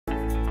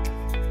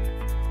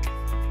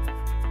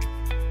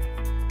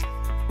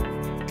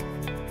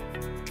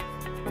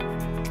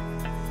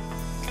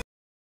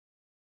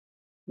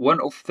one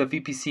of the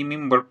VPC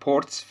member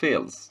ports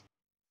fails.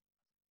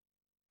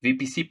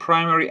 VPC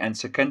primary and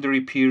secondary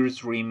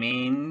peers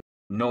remain,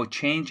 no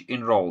change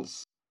in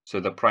roles. So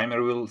the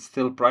primary will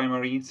still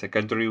primary,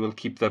 secondary will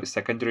keep the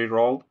secondary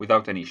role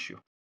without an issue.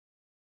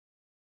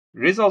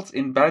 Results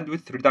in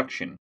bandwidth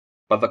reduction,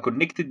 but the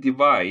connected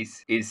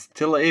device is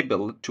still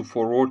able to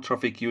forward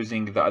traffic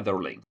using the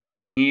other link.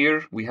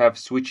 Here we have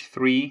switch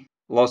 3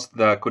 lost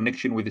the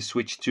connection with the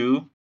switch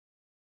 2.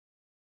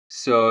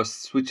 So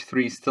switch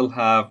 3 still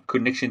have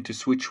connection to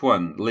switch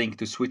 1, link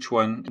to switch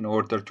 1 in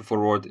order to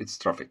forward its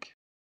traffic.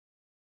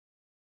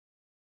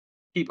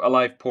 Keep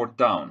alive port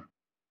down.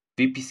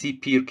 VPC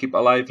peer keep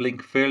alive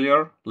link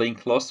failure,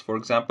 link loss for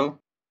example.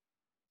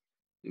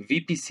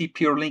 VPC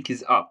peer link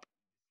is up.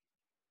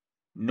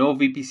 No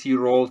VPC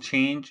role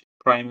change,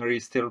 primary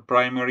still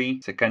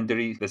primary,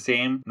 secondary the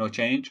same, no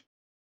change.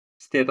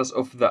 Status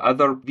of the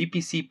other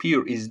VPC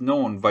peer is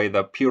known by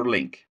the peer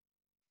link.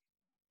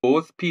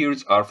 Both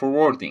peers are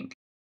forwarding,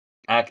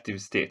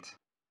 active state.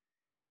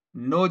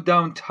 No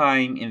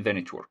downtime in the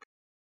network.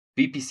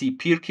 VPC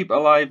peer keep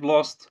alive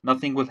lost,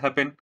 nothing will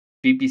happen.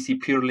 VPC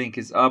peer link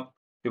is up,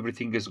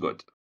 everything is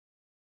good.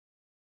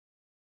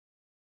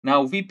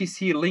 Now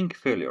VPC link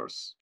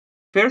failures.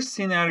 First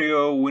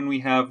scenario when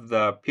we have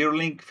the peer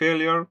link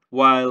failure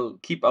while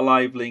keep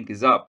alive link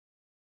is up.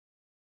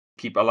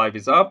 Keep alive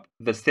is up,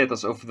 the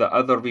status of the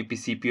other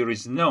VPC peer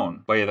is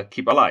known by the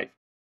keep alive.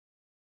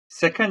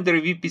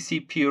 Secondary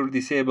VPC peer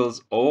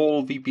disables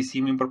all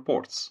VPC member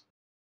ports.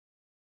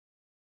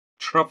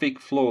 Traffic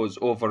flows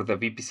over the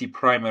VPC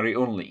primary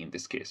only in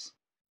this case.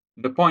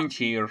 The point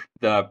here,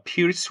 the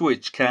peer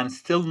switch can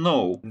still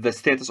know the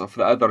status of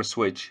the other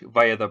switch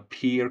via the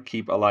peer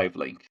keep alive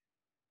link.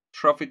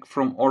 Traffic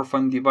from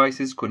orphan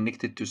devices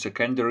connected to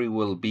secondary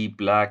will be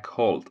black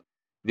holed.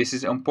 This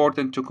is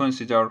important to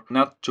consider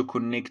not to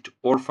connect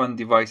orphan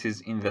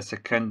devices in the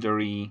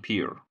secondary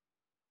peer.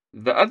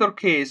 The other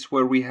case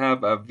where we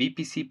have a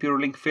VPC peer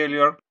link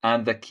failure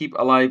and the keep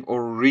alive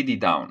already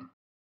down.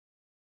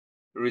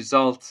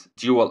 Results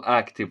dual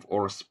active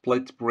or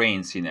split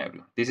brain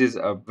scenario. This is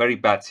a very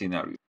bad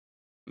scenario.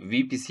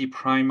 VPC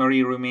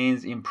primary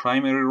remains in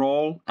primary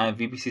role and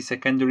VPC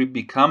secondary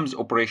becomes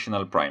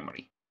operational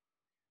primary.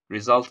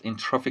 Result in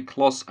traffic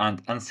loss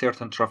and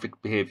uncertain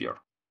traffic behavior.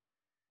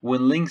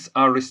 When links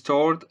are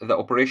restored, the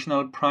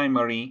operational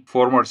primary,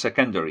 former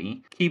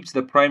secondary, keeps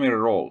the primary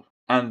role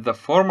and the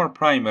former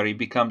primary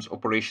becomes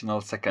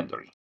operational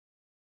secondary.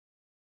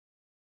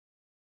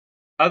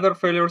 Other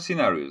failure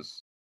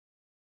scenarios.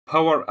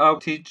 Power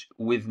outage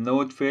with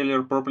node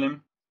failure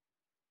problem.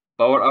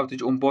 Power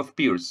outage on both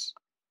peers.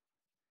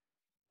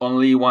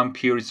 Only one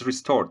peer is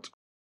restored.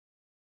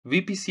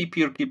 VPC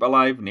peer keep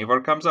alive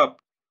never comes up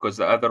because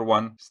the other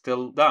one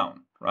still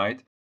down,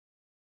 right?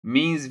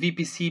 Means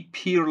VPC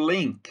peer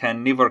link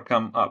can never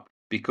come up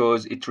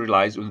because it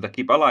relies on the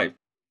keep alive.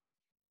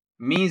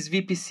 Means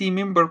VPC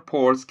member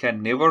ports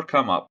can never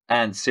come up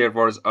and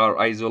servers are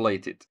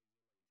isolated.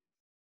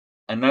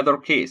 Another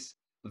case,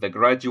 the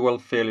gradual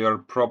failure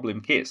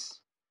problem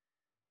case.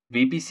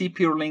 VPC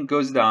peer link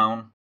goes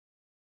down.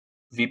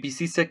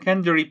 VPC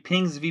secondary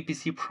pings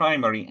VPC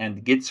primary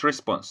and gets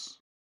response.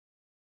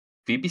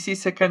 VPC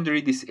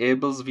secondary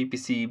disables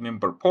VPC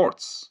member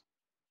ports.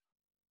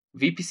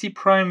 VPC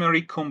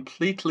primary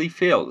completely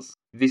fails.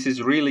 This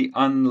is really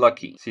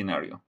unlucky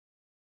scenario.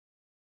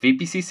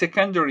 VPC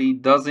secondary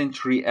doesn't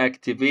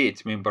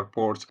reactivate member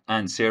ports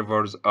and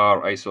servers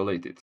are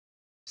isolated.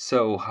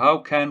 So how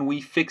can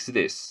we fix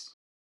this?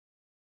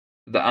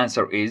 The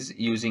answer is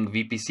using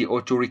VPC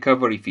auto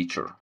recovery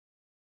feature.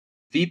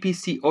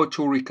 VPC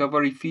auto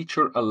recovery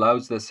feature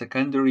allows the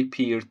secondary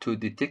peer to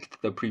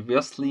detect the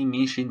previously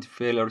mentioned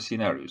failure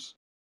scenarios.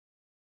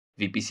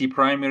 VPC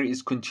primary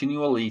is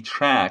continually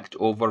tracked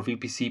over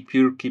VPC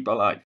peer keep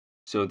alive.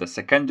 So the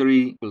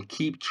secondary will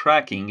keep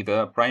tracking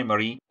the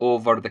primary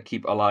over the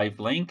keep alive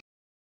link.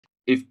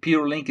 If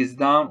peer link is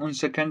down on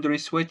secondary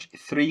switch,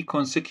 3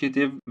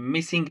 consecutive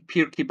missing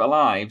peer keep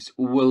alives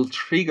will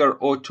trigger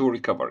auto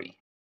recovery.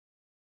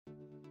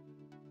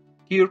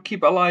 Peer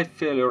keep alive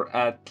failure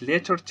at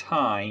later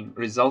time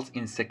results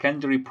in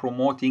secondary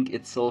promoting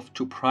itself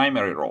to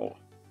primary role.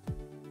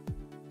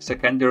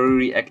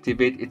 Secondary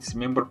reactivate its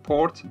member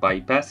port by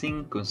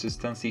passing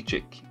consistency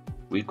check.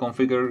 We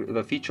configure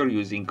the feature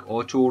using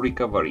auto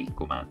recovery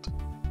command.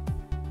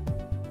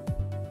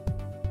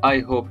 I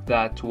hope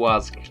that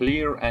was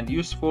clear and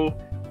useful.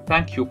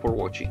 Thank you for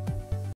watching.